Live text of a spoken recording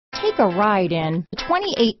Take a ride in the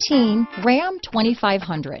 2018 Ram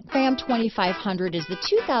 2500. Ram 2500 is the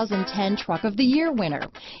 2010 Truck of the Year winner.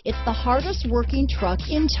 It's the hardest working truck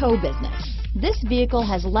in tow business. This vehicle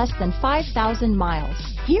has less than 5,000 miles.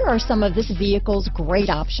 Here are some of this vehicle's great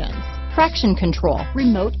options: traction control,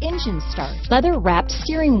 remote engine start, leather-wrapped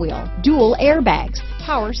steering wheel, dual airbags,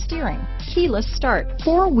 power steering, keyless start,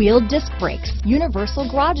 four-wheel disc brakes, universal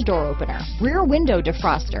garage door opener, rear window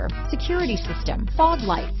defroster, security system, fog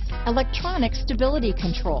lights, electronic stability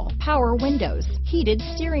control, power windows, heated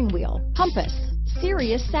steering wheel, compass,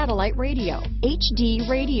 Sirius satellite radio, HD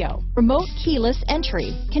radio, remote keyless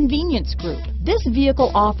entry, convenience group. This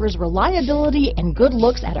vehicle offers reliability and good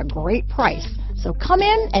looks at a great price. So come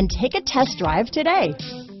in and take a test drive today.